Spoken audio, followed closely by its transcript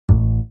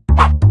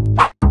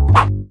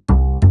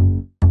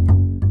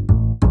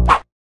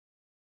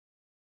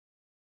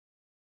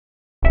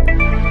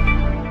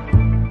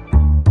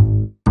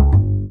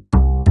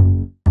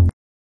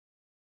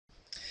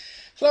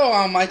Hello,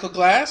 I'm Michael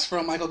Glass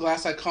from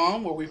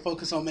michaelglass.com, where we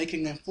focus on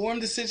making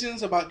informed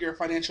decisions about your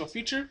financial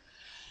future.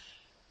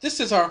 This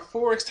is our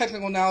Forex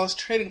Technical Knowledge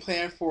Trading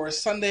Plan for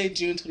Sunday,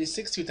 June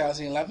 26,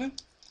 2011.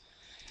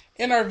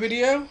 In our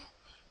video,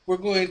 we're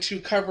going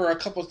to cover a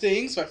couple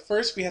things, but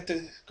first we have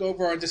to go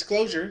over our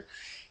disclosure.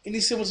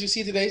 Any symbols you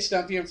see today should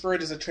not be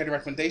inferred as a trading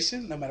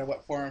recommendation, no matter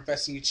what form of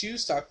investing you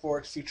choose, stock,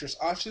 forex, futures,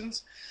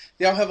 options.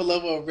 They all have a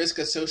level of risk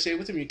associated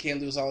with them. You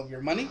can't lose all of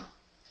your money.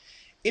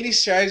 Any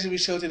strategies we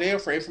show today are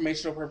for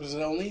informational purposes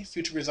only.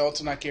 Future results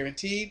are not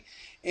guaranteed.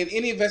 And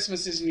any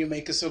investment decision you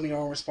make is solely your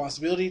own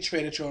responsibility.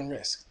 Trade at your own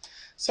risk.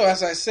 So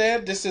as I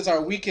said, this is our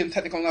weekend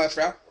technical knowledge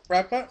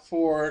wrap-up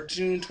for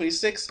June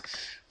 26th.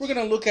 We're going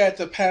to look at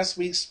the past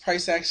week's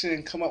price action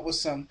and come up with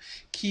some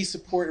key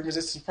support and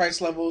resistance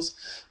price levels.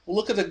 We'll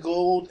look at the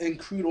gold and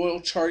crude oil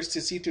charts to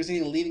see if there's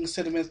any leading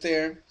sentiment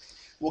there.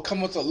 We'll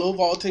come up with a low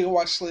volatility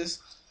watch list.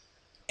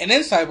 And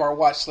inside of our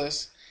watch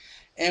list,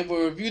 and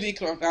we'll review the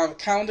economic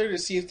calendar to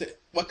see if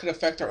what could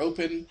affect our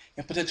open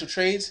and potential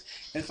trades.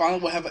 And finally,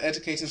 we'll have an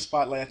education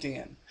spotlight at the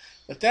end.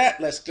 With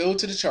that, let's go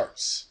to the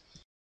charts.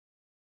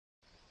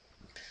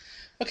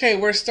 Okay,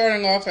 we're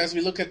starting off as we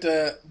look at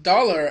the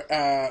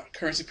dollar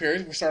currency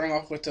pairs. We're starting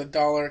off with the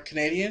dollar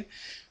Canadian.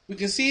 We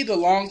can see the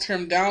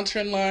long-term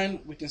downtrend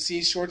line. We can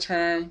see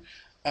short-term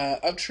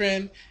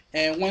uptrend.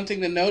 And one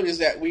thing to note is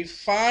that we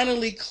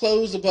finally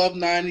closed above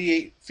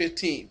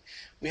 98.15.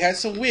 We had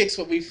some wicks,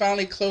 but we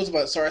finally closed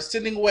above. So our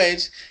ascending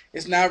wedge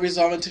is now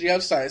resolving to the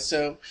upside.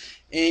 So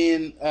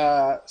in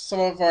some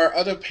of our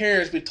other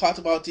pairs, we talked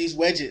about these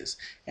wedges.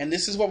 And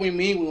this is what we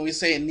mean when we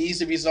say it needs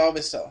to resolve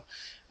itself.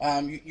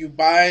 You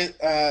buy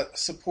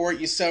support,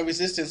 you sell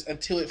resistance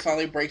until it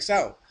finally breaks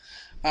out.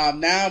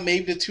 Now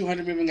maybe the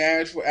 200 moving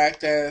average will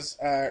act as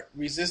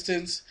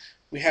resistance.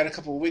 We had a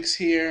couple of wicks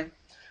here.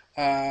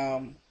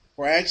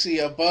 We're actually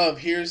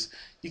above. You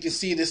can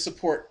see this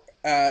support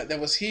that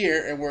was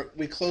here, and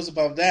we close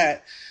above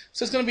that.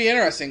 So it's going to be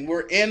interesting.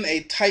 We're in a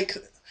tight.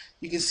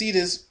 You can see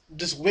this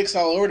wicks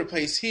all over the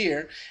place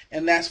here,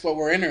 and that's what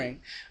we're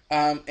entering.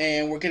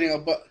 And we're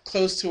getting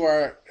close to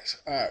our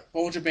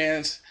Bollinger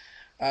Bands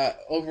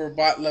over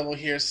bot level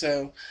here.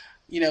 So,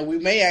 we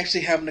may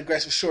actually have an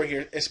aggressive short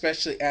here,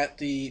 especially at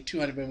the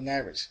 200 moving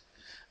average.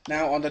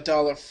 Now on the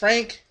dollar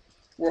franc,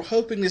 we're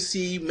hoping to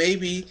see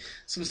maybe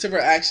some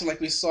similar action like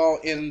we saw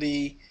in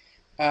the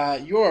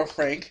euro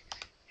franc.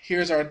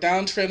 Here's our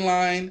downtrend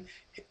line,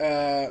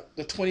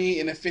 the 20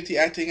 and the 50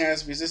 acting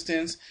as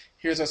resistance.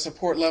 Here's our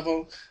support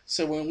level.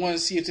 So we want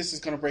to see if this is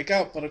going to break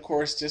out. But of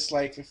course, just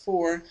like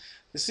before,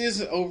 this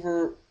is an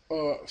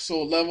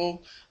oversold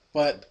level.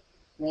 But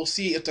we'll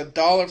see if the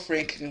dollar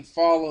franc can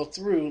follow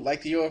through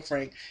like the euro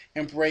franc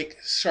and break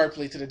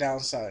sharply to the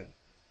downside.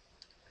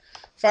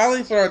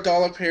 Finally, for our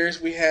dollar pairs,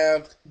 we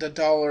have the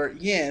dollar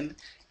yen.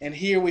 And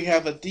here we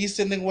have a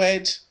descending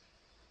wedge.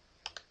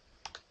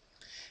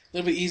 A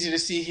little bit easier to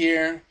see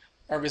here.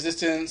 Our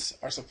resistance,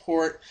 our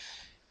support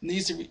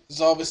needs to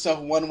resolve itself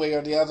one way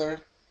or the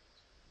other.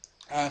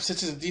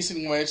 Since it's a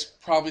descending wedge,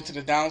 probably to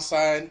the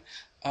downside.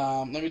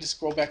 Let me just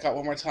scroll back out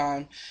one more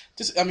time.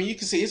 You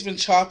can see it's been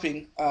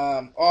chopping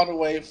all the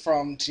way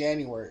from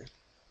January.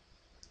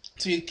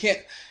 So you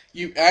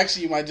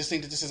might just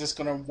think that this is just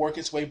going to work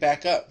its way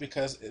back up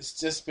because it's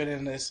just been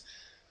in this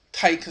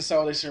tight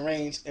consolidation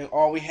range, and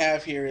all we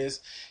have here is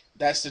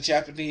that's the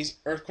Japanese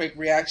earthquake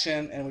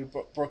reaction, and we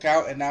broke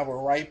out, and now we're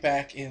right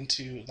back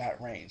into that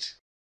range.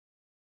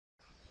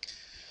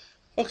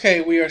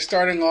 Okay, we are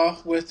starting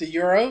off with the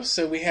euro.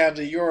 So we have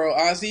the euro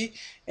Aussie,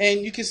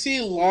 and you can see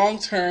long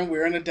term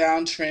we're in a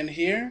downtrend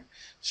here.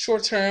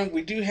 Short term,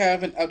 we do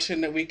have an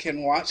uptrend that we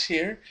can watch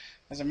here.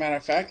 As a matter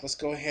of fact, let's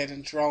go ahead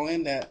and draw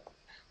in that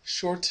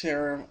short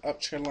term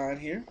uptrend line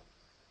here.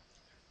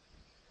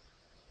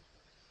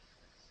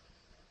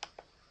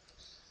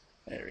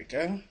 There we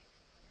go.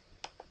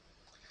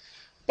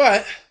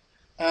 But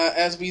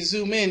as we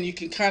zoom in, you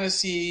can kind of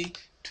see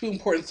two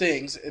important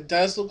things. It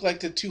does look like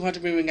the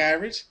 200 moving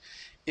average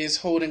is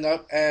holding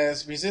up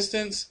as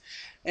resistance,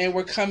 and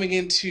we're coming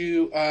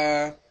into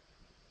some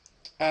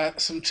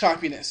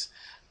choppiness.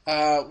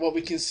 What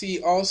we can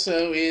see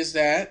also is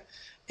that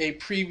a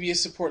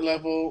previous support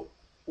level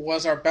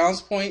was our bounce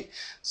point.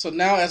 So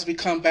now as we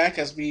come back,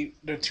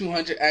 the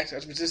 200 acts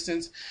as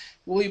resistance,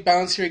 will we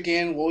bounce here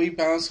again? Will we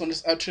bounce on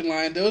this uptrend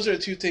line? Those are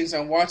the two things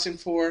I'm watching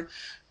for.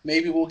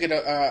 Maybe we'll get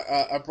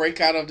a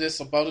breakout of this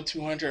above the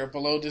 200 or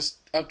below this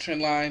uptrend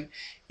line.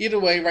 Either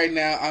way, right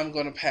now, I'm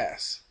going to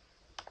pass.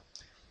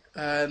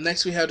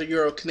 Next, we have the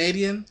Euro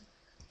Canadian.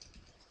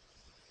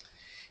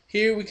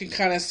 Here we can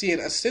kind of see an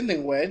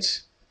ascending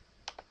wedge.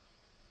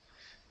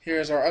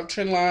 Here's our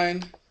uptrend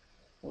line.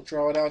 We'll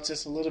draw it out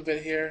just a little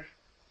bit here.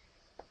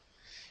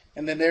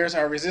 And then there's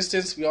our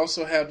resistance. We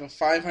also have the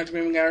 500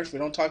 moving average. We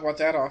don't talk about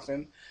that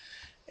often.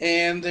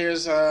 And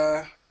there's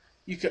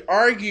you could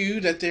argue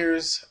that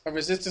there's a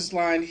resistance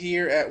line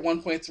here at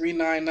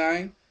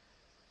 1.399.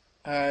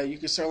 You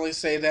could certainly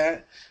say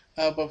that.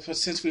 But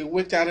since we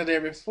wicked out of there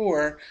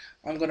before,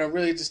 I'm going to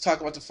really just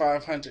talk about the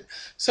 500.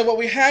 So what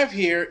we have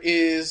here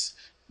is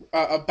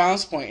a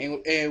bounce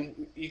point,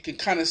 and you can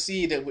kind of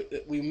see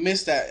that we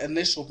missed that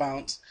initial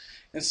bounce,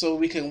 and so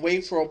we can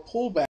wait for a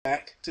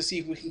pullback to see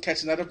if we can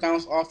catch another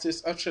bounce off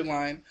this uptrend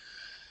line,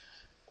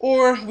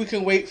 or we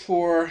can wait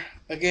for,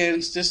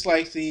 again, just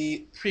like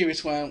the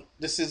previous one,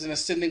 this is an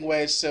ascending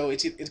wedge, so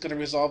it's going to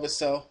resolve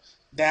itself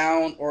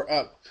down or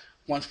up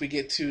once we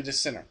get to the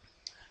center.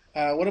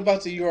 What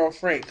about the Euro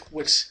franc,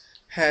 which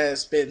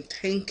has been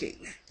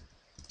tanking?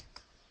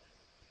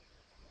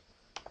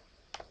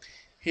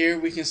 Here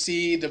we can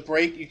see the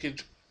break.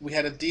 We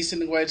had a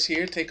decent wedge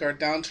here. Take our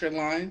downtrend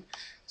line,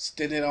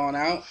 extend it on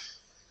out,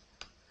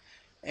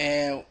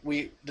 and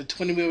the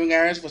 20 moving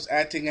average was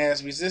acting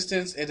as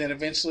resistance, and then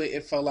eventually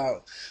it fell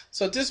out.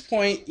 So at this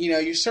point, you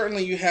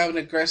have an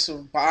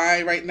aggressive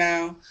buy right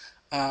now.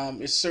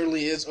 It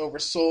certainly is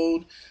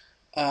oversold,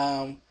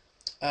 and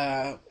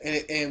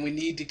we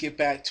need to get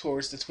back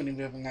towards the 20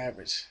 moving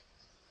average.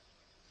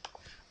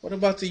 What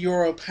about the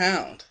Euro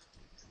pound?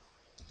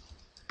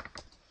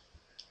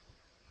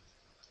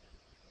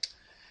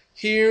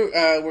 Here,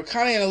 we're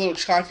kind of in a little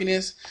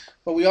choppiness,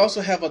 but we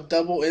also have a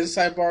double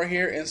inside bar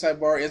here, inside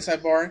bar,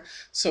 inside bar.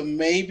 So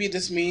maybe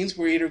this means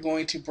we're either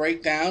going to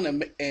break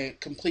down and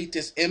complete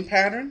this M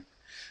pattern.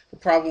 The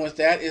problem with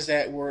that is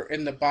that we're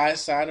in the buy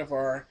side of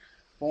our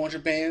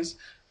Bollinger Bands,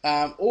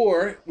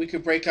 or we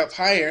could break up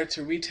higher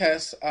to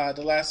retest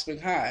the last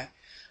swing high.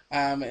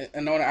 And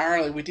on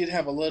hourly, we did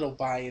have a little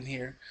buy in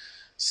here.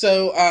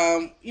 So,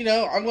 I'm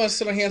going to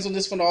sit on hands on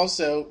this one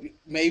also.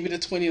 Maybe the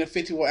 20 and the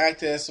 50 will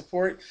act as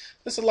support.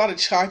 There's a lot of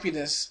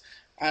choppiness,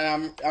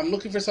 and I'm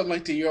looking for something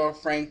like the Euro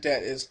franc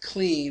that is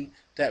clean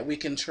that we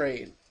can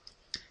trade.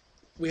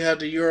 We have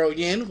the Euro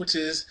yen, which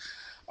is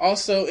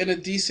also in a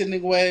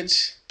descending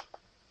wedge.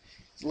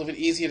 It's a little bit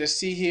easier to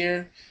see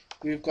here.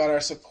 We've got our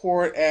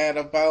support at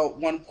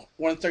about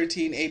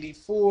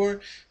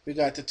 113.84. We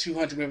got the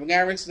 200 moving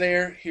average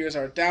there. Here's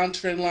our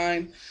downtrend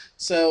line.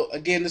 So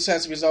again, this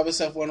has to resolve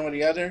itself one way or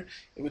the other.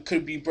 We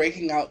could be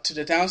breaking out to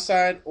the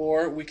downside,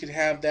 or we could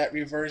have that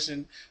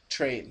reversion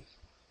trade.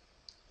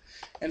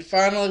 And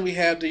finally, we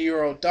have the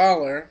euro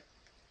dollar,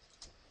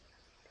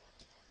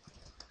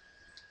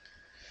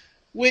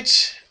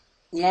 which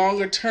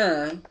longer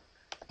term,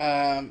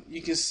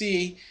 you can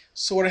see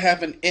sort of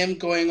have an M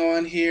going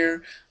on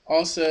here.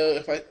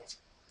 Also,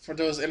 for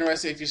those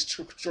interested, if you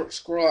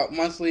scroll out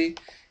monthly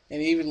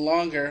and even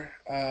longer,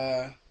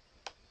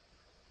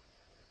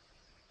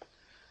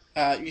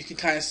 you can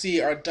kind of see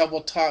our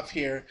double top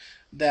here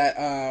that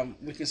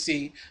we can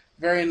see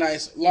very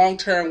nice. Long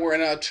term, we're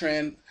in an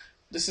uptrend.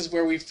 This is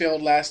where we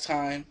failed last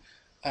time.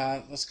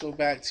 Let's go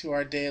back to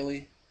our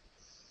daily.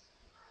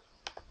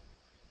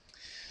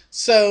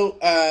 So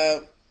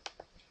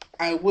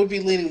I would be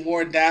leaning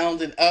more down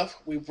than up.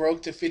 We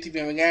broke the 50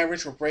 moving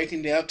average. We're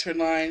breaking the uptrend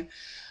line.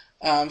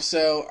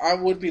 So I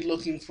would be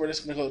looking for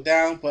this one to go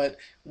down, but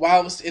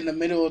while it's in the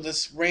middle of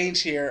this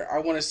range here, I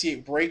want to see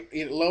it break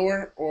it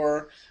lower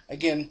or,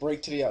 again,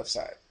 break to the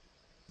upside.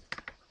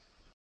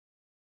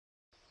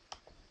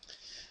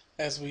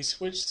 As we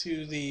switch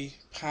to the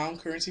pound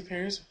currency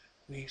pairs,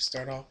 we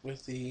start off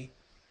with the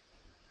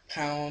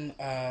pound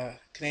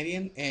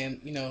Canadian,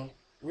 and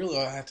really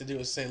all I have to do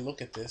is say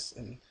look at this,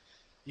 and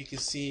you can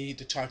see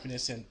the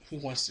choppiness and who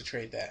wants to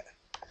trade that.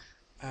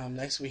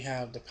 Next we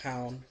have the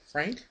pound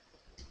franc.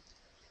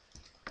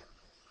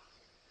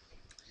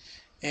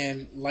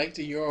 And like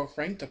the euro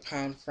franc, the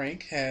pound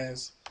franc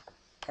has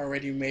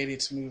already made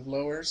its move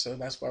lower, so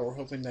that's why we're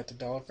hoping that the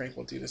dollar franc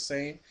will do the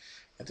same.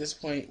 At this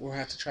point, we'll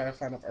have to try to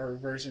find a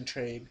reversion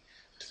trade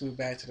to move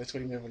back to the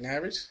 20 moving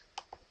average.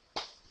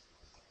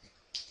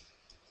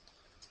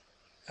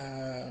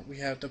 We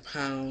have the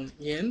pound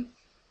yen.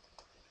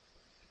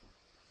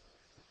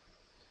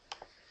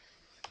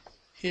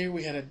 Here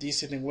we had a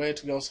descending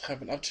wedge. We also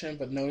have an uptrend,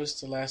 but notice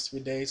the last 3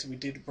 days we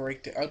did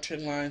break the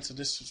uptrend line, so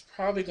this was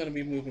probably going to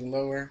be moving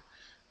lower.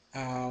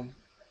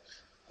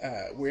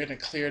 We're in a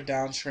clear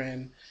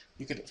downtrend.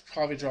 You could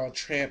probably draw a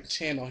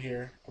channel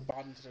here, a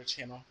bottom to the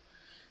channel.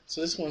 So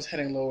this one's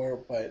heading lower,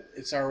 but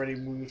it's already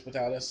moved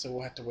without us, so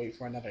we'll have to wait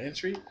for another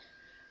entry.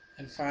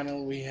 And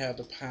finally, we have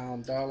the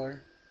pound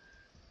dollar.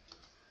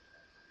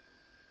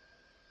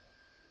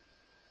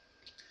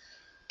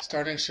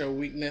 Starting to show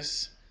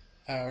weakness,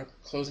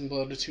 closing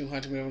below the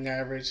 200 moving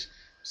average,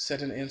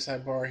 setting an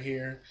inside bar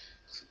here,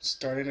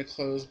 starting to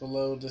close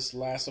below this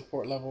last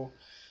support level,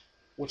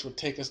 which would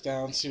take us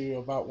down to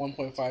about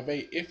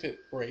 1.58 if it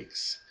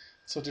breaks.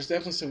 So there's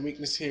definitely some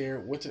weakness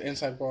here with the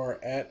inside bar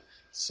at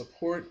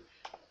support.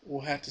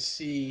 We'll have to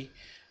see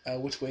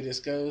which way this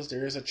goes.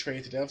 There is a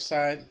trade to the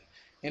upside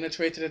and a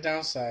trade to the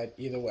downside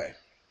either way.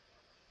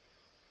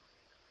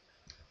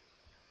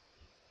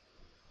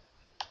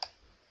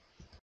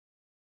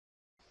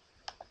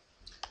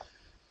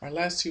 Our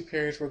last two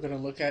pairs we're going to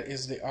look at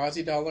is the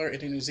Aussie dollar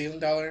and the New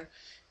Zealand dollar.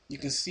 You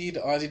can see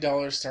the Aussie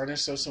dollar starting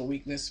to show some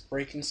weakness,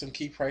 breaking some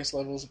key price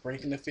levels,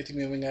 breaking the 50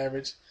 moving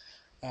average,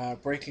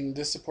 breaking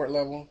this support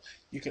level.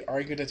 You could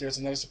argue that there's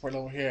another support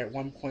level here at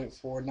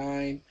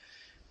 1.49,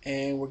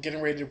 and we're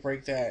getting ready to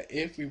break that.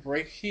 If we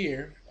break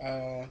here,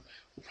 we're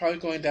probably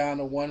going down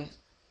to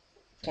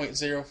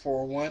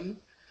 0.041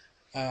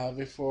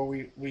 before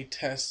we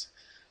test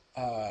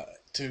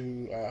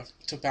to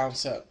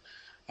bounce up.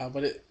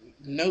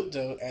 Note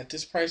though, at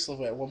this price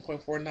level at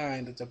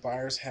 1.49, that the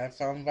buyers have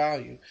found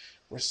value.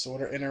 We're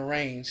sort of in a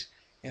range,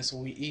 and so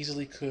we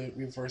easily could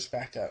reverse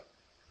back up.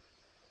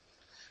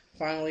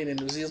 Finally, the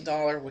New Zealand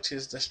dollar, which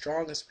is the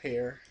strongest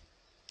pair,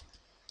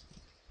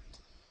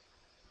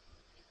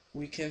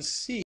 we can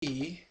see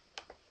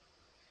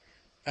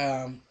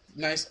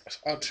nice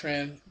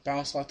uptrend,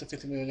 bounce off the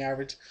 50 moving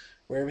average,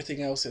 where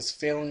everything else is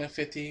failing at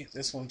 50.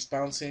 This one's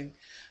bouncing.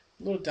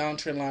 A little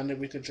downtrend line that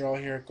we could draw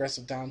here,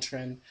 aggressive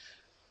downtrend.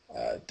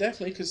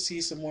 Definitely could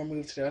see some more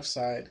move to the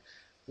upside,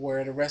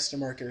 where the rest of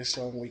the market is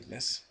showing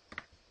weakness.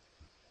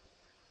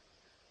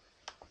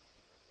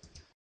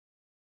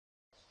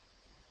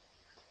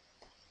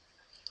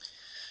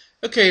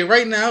 Okay,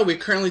 right now we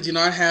currently do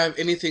not have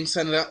anything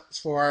set up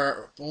for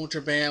our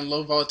Bollinger Band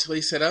low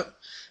volatility setup.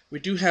 We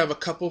do have a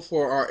couple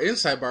for our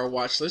inside bar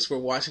watch list. We're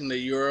watching the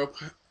euro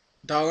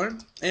dollar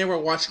and we're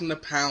watching the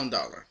pound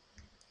dollar.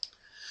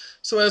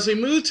 So as we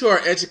move to our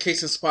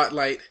education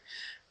spotlight,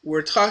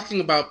 we're talking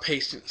about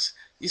patience.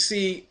 You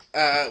see,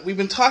 we've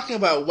been talking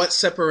about what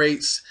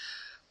separates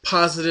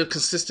positive,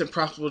 consistent,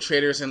 profitable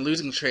traders and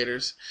losing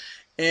traders.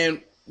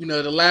 And you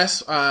know, the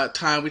last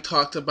time we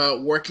talked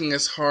about working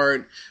as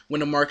hard when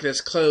the market is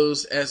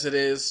closed as it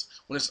is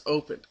when it's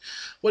open.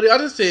 Well, the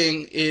other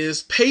thing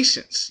is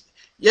patience.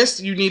 Yes,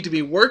 you need to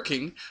be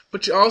working,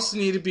 but you also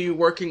need to be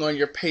working on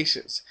your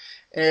patience.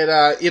 And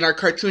in our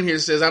cartoon here,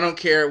 it says, I don't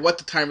care what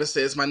the timer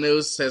says, my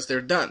nose says they're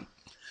done.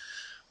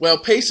 Well,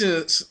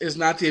 patience is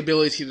not the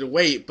ability to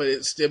wait, but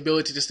it's the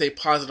ability to stay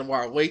positive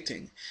while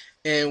waiting.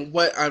 And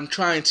what I'm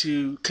trying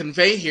to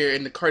convey here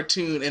in the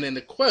cartoon and in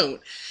the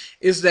quote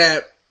is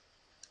that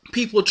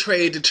people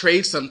trade to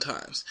trade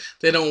sometimes.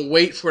 They don't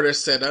wait for their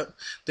setup.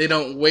 They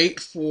don't wait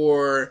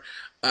for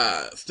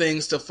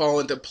things to fall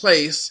into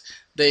place.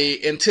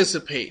 They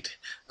anticipate.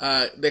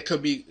 That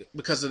could be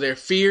because of their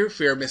fear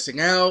of missing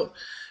out.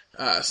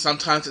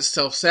 Sometimes it's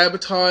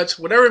self-sabotage.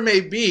 Whatever it may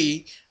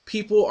be,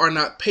 people are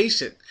not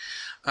patient.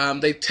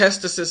 They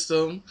test the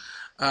system.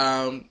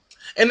 And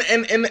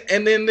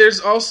then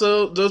there's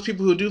also those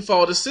people who do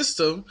follow the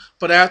system,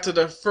 but after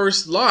the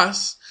first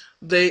loss,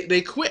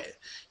 they quit.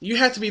 You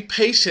have to be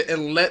patient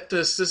and let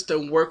the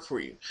system work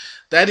for you.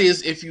 That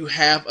is, if you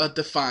have a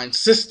defined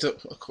system,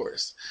 of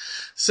course.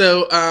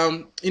 So,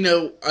 you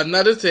know,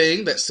 another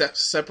thing that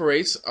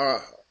separates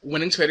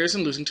winning traders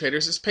and losing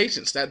traders is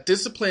patience. That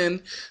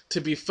discipline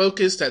to be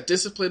focused, that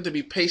discipline to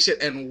be patient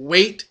and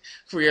wait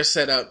for your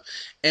setup.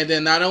 And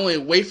then not only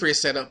wait for your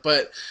setup,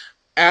 but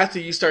after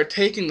you start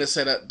taking the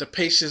setup, the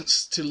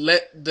patience to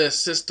let the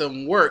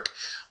system work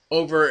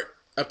over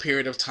a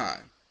period of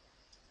time.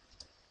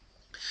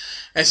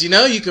 As you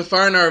know, you can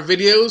find our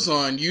videos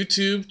on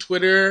YouTube,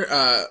 Twitter,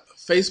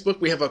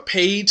 Facebook. We have a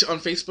page on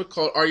Facebook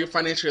called Are You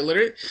Financially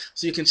Illiterate?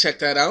 So you can check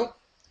that out.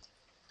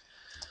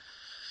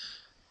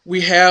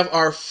 We have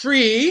our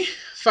free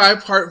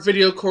 5-part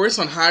video course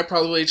on high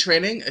probability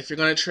trading. If you're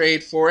going to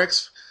trade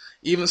Forex,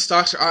 even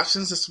stocks or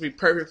options, this will be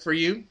perfect for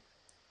you.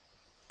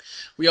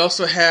 We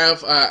also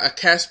have a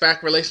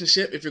cashback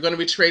relationship. If you're going to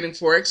be trading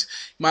Forex,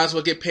 you might as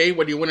well get paid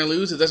whether you win or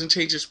lose. It doesn't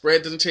change your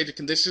spread, doesn't change your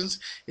conditions.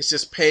 It's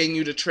just paying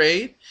you to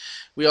trade.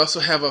 We also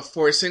have a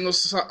Forex signal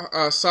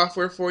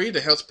software for you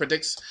that helps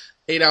predict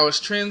 8 hours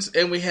trends.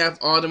 And we have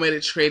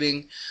automated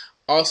trading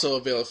also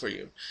available for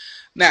you.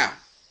 Now,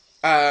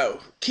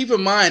 keep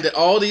in mind that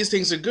all these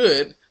things are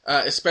good,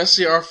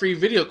 especially our free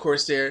video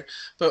course there.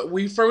 But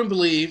we firmly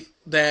believe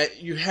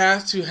that you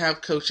have to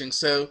have coaching.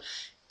 So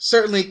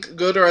certainly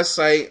go to our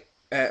site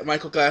at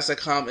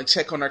michaelglass.com and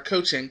check on our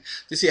coaching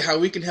to see how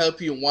we can help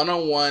you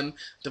one-on-one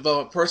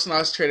develop a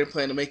personalized trading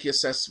plan to make you a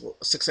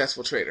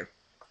successful trader.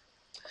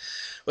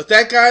 With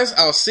that, guys,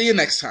 I'll see you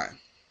next time.